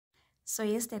So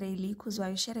yesterday,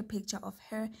 Khuzwayo shared a picture of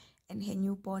her and her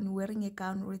newborn wearing a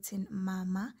gown written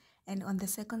Mama, and on the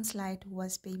second slide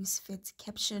was baby's fit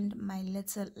captioned My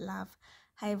Little Love.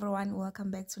 Hi everyone,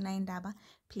 welcome back to Nayindaba.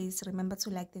 Please remember to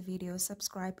like the video,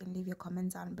 subscribe and leave your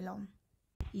comments down below.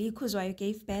 Khuzwayo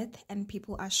gave birth and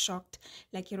people are shocked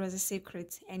like it was a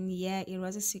secret, and yeah, it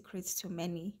was a secret to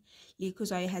many.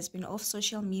 Khuzwayo has been off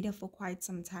social media for quite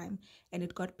some time and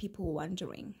it got people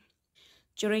wondering.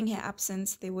 During her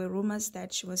absence, there were rumors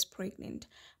that she was pregnant,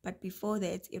 but before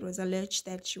that, it was alleged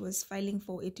that she was filing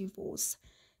for a divorce.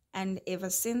 And ever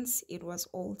since, it was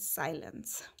all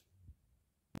silence.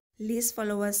 Lee's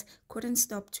followers couldn't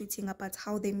stop tweeting about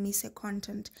how they miss her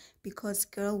content because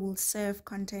girl will serve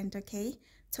content, okay?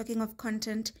 Talking of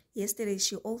content, yesterday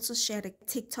she also shared a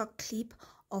TikTok clip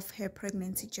of her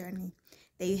pregnancy journey.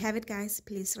 There you have it, guys.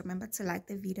 Please remember to like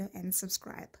the video and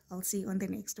subscribe. I'll see you on the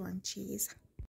next one. Cheers.